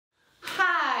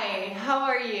how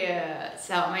are you?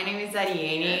 So my name is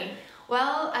Ariane.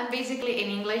 Well, I'm basically an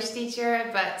English teacher,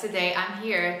 but today I'm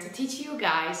here to teach you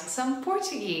guys some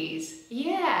Portuguese.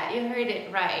 Yeah, you heard it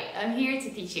right. I'm here to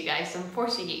teach you guys some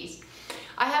Portuguese.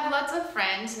 I have lots of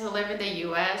friends who live in the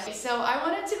US, so I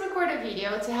wanted to record a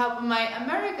video to help my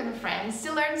American friends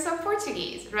to learn some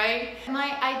Portuguese, right?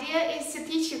 My idea is to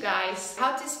teach you guys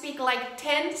how to speak like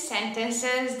 10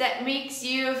 sentences that makes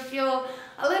you feel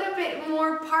a little bit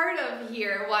more part of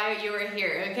here while you were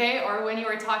here, okay? Or when you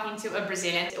were talking to a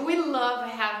Brazilian. We love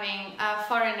having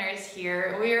foreigners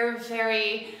here. We're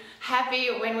very happy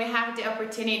when we have the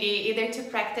opportunity either to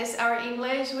practice our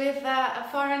English with a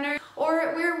foreigner,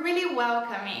 or we're really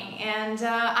welcoming, and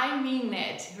I mean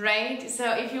it, right?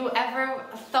 So if you ever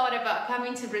thought about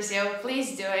coming to Brazil,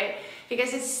 please do it,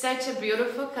 because it's such a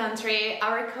beautiful country.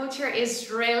 Our culture is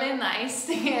really nice,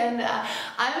 and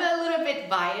I'm a little bit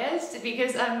biased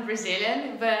because I'm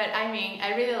Brazilian, but I mean,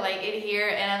 I really like it here,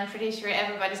 and I'm pretty sure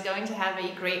everybody's going to have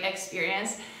a great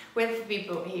experience with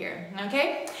people here,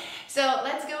 okay? So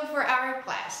let's go for our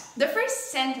class. The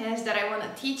first sentence that I want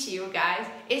to teach you guys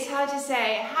is how to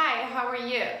say, hi, how are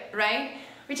you, right?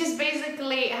 Which is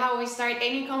basically how we start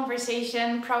any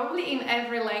conversation, probably in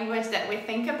every language that we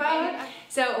think about.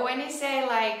 So when you say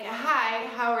like, hi,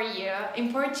 how are you?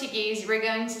 In Portuguese, we're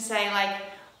going to say like,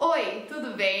 oi,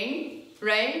 tudo bem,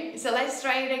 right? So let's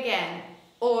try it again.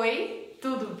 Oi,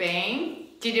 tudo bem.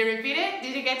 Did you repeat it?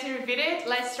 Did you get to repeat it?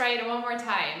 Let's try it one more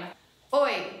time.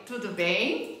 Oi, tudo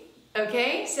bem?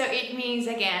 Okay, so it means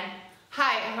again,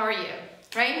 hi, how are you?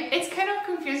 Right? It's kind of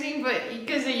confusing, but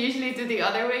because I usually do the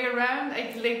other way around.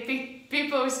 Like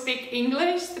people speak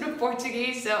English through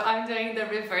Portuguese, so I'm doing the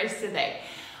reverse today.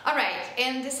 All right,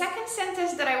 and the second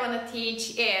sentence that I want to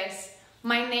teach is,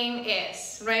 my name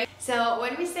is, right? So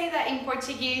when we say that in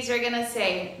Portuguese, we're gonna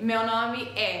say, meu nome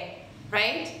é,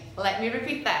 right? Let me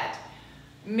repeat that.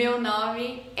 Meu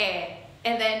nome é.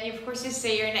 And then, of course, you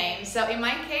say your name. So in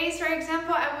my case, for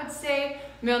example, I would say,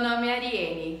 meu nome é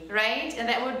Ariane, right? And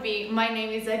that would be, my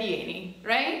name is Ariane,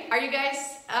 right? Are you guys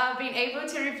being able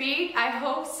to repeat? I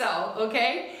hope so,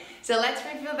 okay? So let's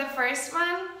review the first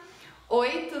one.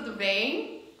 Oi, tudo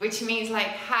bem? Which means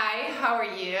like, hi, how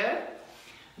are you?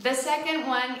 The second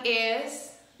one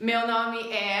is, meu nome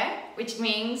é, which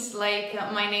means like,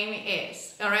 my name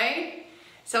is, all right?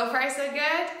 So far, so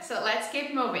good. So let's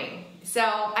keep moving. So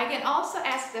I can also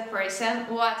ask the person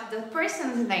what the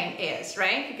person's name is,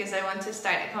 right? Because I want to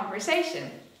start a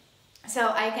conversation. So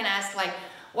I can ask like,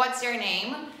 what's your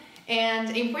name?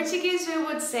 And in Portuguese we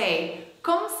would say,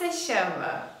 como se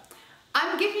chama?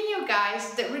 I'm giving you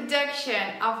guys the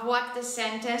reduction of what the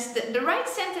sentence, the right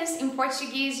sentence in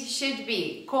Portuguese should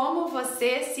be, como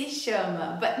você se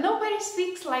chama? But nobody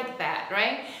speaks like that,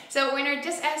 right? So when you're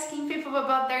just asking people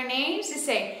about their names, you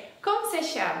say, como se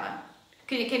chama?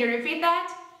 Can you repeat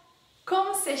that?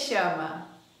 Como se chama?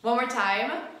 One more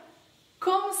time.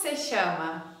 Como se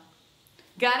chama?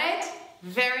 Got it?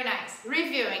 Very nice.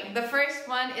 Reviewing. The first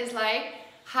one is like,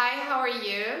 hi, how are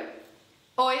you?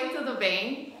 Oi, tudo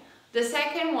bem? The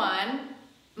second one,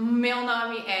 meu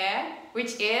nome é,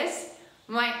 which is,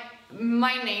 my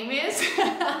name is.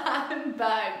 I'm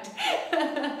bugged.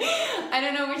 I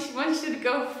don't know which one should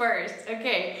go first.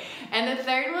 Okay. And the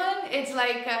third one, it's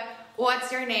like,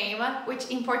 what's your name? Which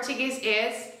in Portuguese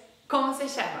is, como se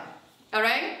chama?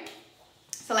 Alright?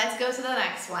 So let's go to the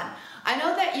next one. I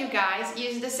know that you guys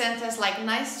use the sentence like,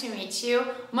 nice to meet you,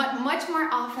 much more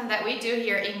often than we do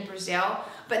here in Brazil.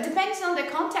 But depends on the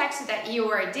context that you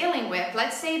are dealing with.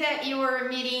 Let's say that you are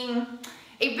meeting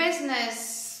a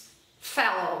business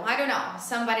fellow, I don't know,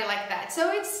 somebody like that.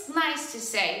 So it's nice to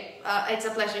say, it's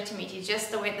a pleasure to meet you,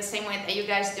 just the same way that you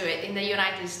guys do it in the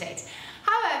United States.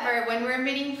 However, when we're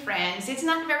meeting friends, it's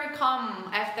not very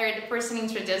common after the person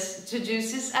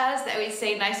introduces us that we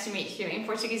say, nice to meet you. In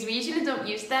Portuguese, we usually don't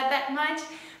use that much.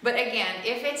 But again,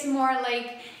 if it's more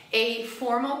like a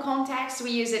formal context,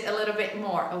 we use it a little bit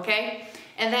more, okay?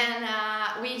 And then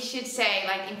we should say,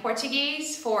 like in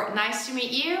Portuguese, for nice to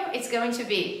meet you, it's going to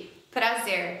be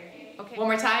prazer. Okay. One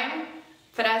more time,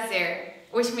 prazer.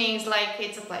 Which means like,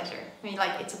 it's a pleasure. I mean,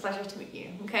 like, it's a pleasure to meet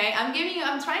you, okay?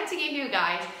 I'm trying to give you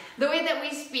guys the way that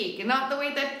we speak, not the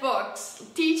way that books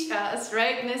teach us,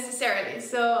 right, necessarily.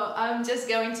 So I'm just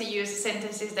going to use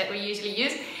sentences that we usually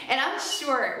use. And I'm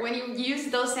sure when you use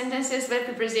those sentences with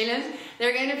the Brazilians,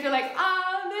 they're going to feel like,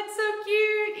 oh, that's so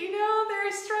cute, you know,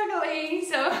 they're struggling.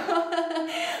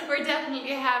 So we're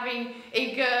definitely having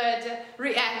a good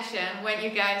reaction when you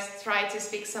guys try to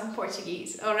speak some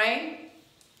Portuguese, all right?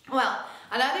 Well,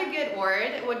 another good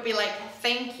word would be like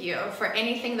thank you for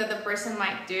anything that the person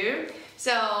might do.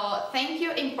 So thank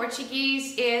you in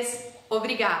Portuguese is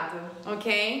obrigado,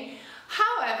 okay?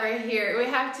 However, here we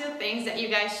have two things that you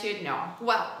guys should know.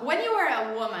 Well, when you are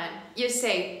a woman, you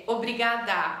say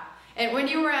obrigada. And when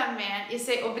you are a man, you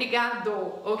say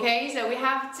obrigado, okay? So we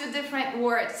have two different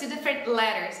words, two different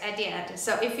letters at the end.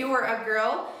 So if you were a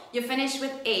girl, you finish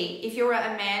with A. If you were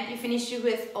a man, you finish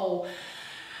with O.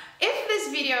 If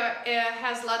this video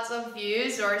has lots of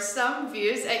views, or some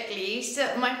views at least,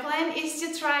 my plan is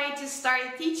to try to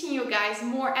start teaching you guys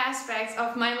more aspects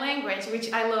of my language,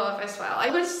 which I love as well.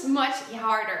 It was much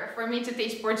harder for me to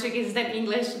teach Portuguese than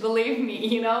English, believe me,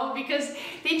 you know, because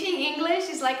teaching English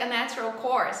is like a natural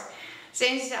course.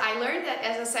 Since I learned that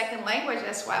as a second language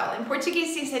as well. In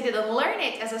Portuguese, since I didn't learn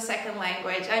it as a second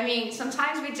language, I mean,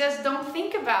 sometimes we just don't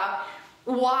think about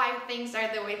why things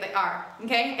are the way they are,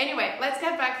 okay? Anyway, let's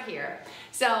get back here.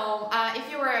 So,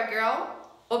 if you were a girl,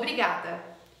 obrigada.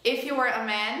 If you were a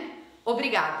man,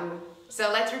 obrigado. So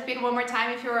let's repeat one more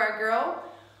time. If you were a girl,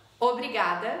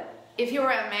 obrigada. If you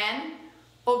were a man,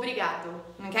 obrigado,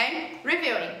 okay?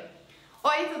 Reviewing.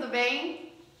 Oi, tudo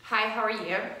bem? Hi, how are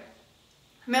you?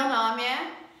 Meu nome é,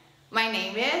 my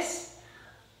name is,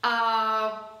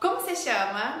 como se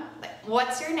chama?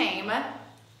 What's your name?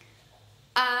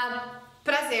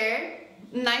 Prazer,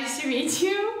 nice to meet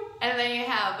you. And then you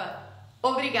have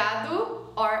obrigado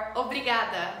or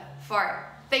obrigada for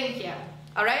thank you.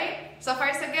 Alright? So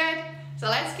far so good? So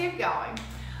let's keep going.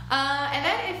 And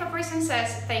then if a person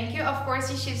says thank you, of course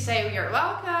you should say you're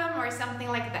welcome or something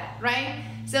like that, right?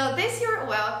 So this you're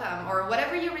welcome or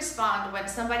whatever you respond when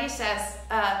somebody says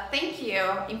thank you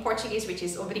in Portuguese, which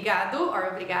is obrigado or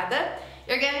obrigada,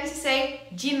 you're going to say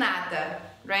de nada,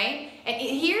 right? And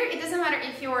here it doesn't matter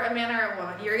if you're a man or a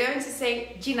woman, you're going to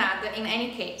say de nada in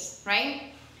any case,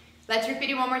 right? Let's repeat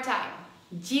it one more time.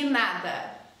 De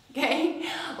nada. Okay,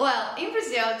 well, in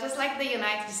Brazil, just like the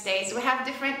United States, we have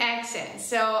different accents.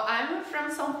 So I'm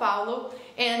from São Paulo,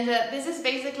 and this is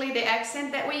basically the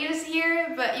accent that we use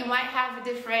here, but you might have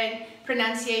different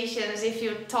pronunciations if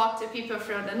you talk to people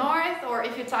from the north or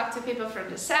if you talk to people from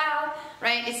the south,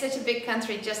 right? It's such a big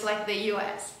country, just like the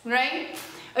US, right?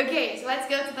 Okay, so let's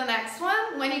go to the next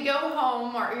one. When you go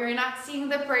home or you're not seeing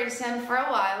the person for a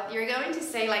while, you're going to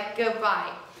say like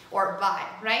goodbye or bye,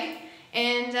 right?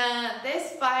 And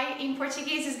this bye in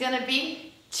Portuguese is gonna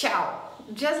be ciao,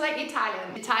 just like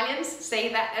Italian. Italians say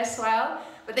that as well,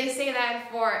 but they say that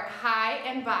for hi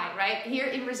and bye, right? Here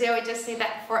in Brazil, we just say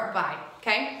that for bye,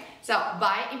 okay? So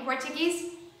bye in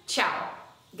Portuguese, ciao.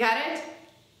 Got it?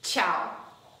 Ciao.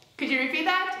 Could you repeat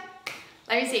that?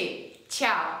 Let me see.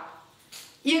 Ciao.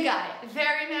 You got it.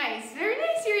 Very nice. Very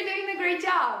nice. You're doing a great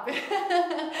job.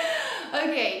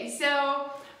 Okay,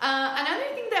 so another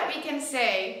thing that we can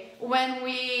say when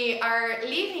we are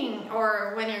leaving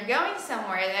or when you're going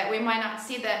somewhere that we might not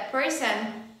see that person,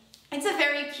 it's a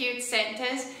very cute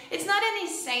sentence. It's not an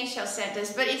essential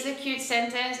sentence, but it's a cute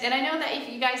sentence. And I know that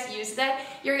if you guys use that,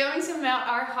 you're going to melt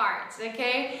our hearts,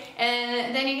 okay?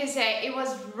 And then you can say, it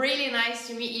was really nice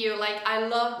to meet you. Like, I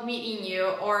love meeting you.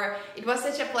 Or, it was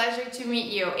such a pleasure to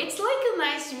meet you. It's like a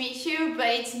nice to meet you, but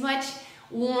it's much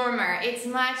warmer. It's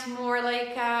much more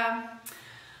like,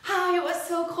 oh, it was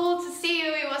so cool to see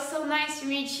you. It was so nice to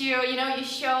meet you. You know, you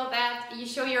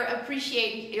show your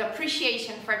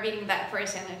appreciation for meeting that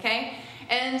person, okay?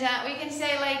 And we can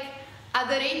say like,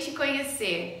 adorei te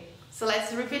conhecer. So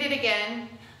let's repeat it again.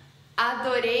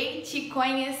 Adorei te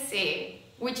conhecer,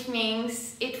 which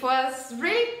means it was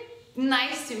really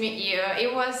nice to meet you.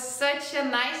 It was such a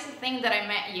nice thing that I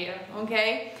met you,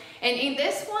 okay? And in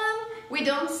this one, we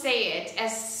don't say it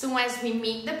as soon as we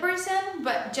meet the person,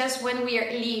 but just when we are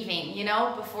leaving, you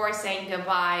know, before saying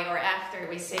goodbye or after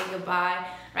we say goodbye,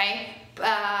 right?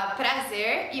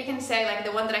 Prazer, you can say like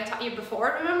the one that I taught you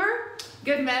before, remember?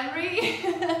 Good memory.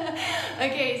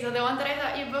 Okay, so the one that I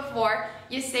taught you before,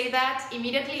 you say that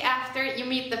immediately after you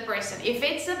meet the person. If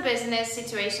it's a business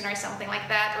situation or something like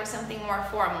that, or something more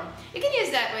formal. You can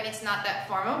use that when it's not that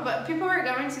formal, but people are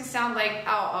going to sound like,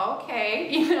 oh,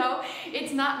 okay, you know,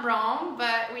 it's not wrong,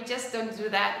 but we just don't do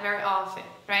that very often,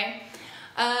 right?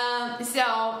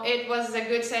 So it was a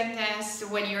good sentence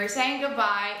when you were saying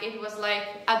goodbye. It was like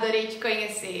adorei te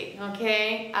conhecer,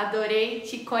 okay? Adorei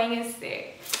te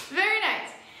conhecer. Very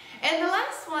nice. And the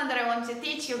last one that I want to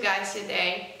teach you guys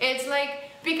today, it's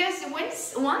like, because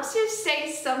once you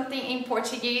say something in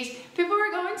Portuguese, people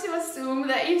are going to assume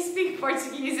that you speak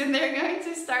Portuguese and they're going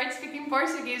to start speaking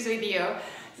Portuguese with you.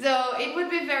 So it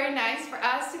would be very nice for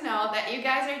us to know that you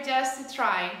guys are just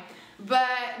trying,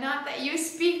 but not that you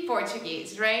speak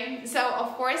Portuguese, right? So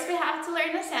of course we have to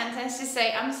learn a sentence to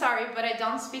say, I'm sorry, but I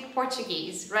don't speak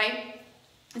Portuguese, right?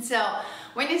 So,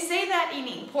 when you say that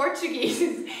in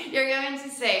Portuguese, you're going to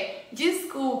say,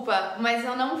 desculpa, mas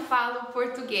eu não falo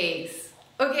português.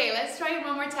 Okay, let's try it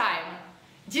one more time.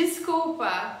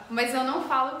 Desculpa, mas eu não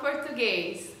falo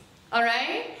português.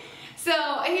 Alright? So,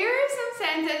 here are some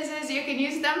sentences. You can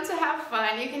use them to have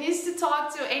fun. You can use to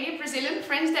talk to any Brazilian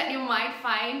friends that you might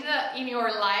find in your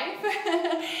life.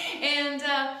 And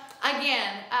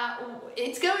again,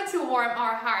 it's going to warm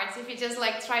our hearts if you just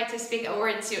like try to speak a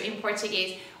word or two in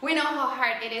Portuguese. We know how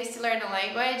hard it is to learn a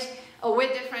language.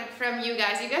 We're different from you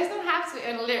guys. You guys don't have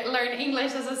to learn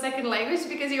English as a second language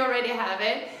because you already have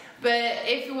it. But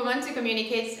if we want to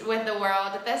communicate with the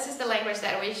world, this is the language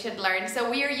that we should learn. So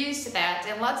we are used to that,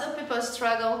 and lots of people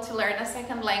struggle to learn a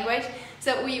second language.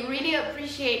 So we really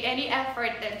appreciate any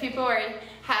effort that people are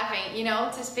having, you know,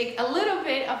 to speak a little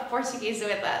bit of Portuguese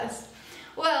with us.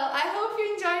 Well, I hope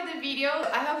you enjoyed the video.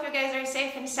 I hope you guys are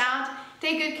safe and sound.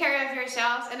 Take good care of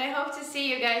yourselves, and I hope to see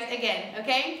you guys again,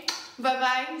 okay?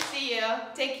 Bye-bye. See you.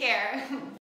 Take care.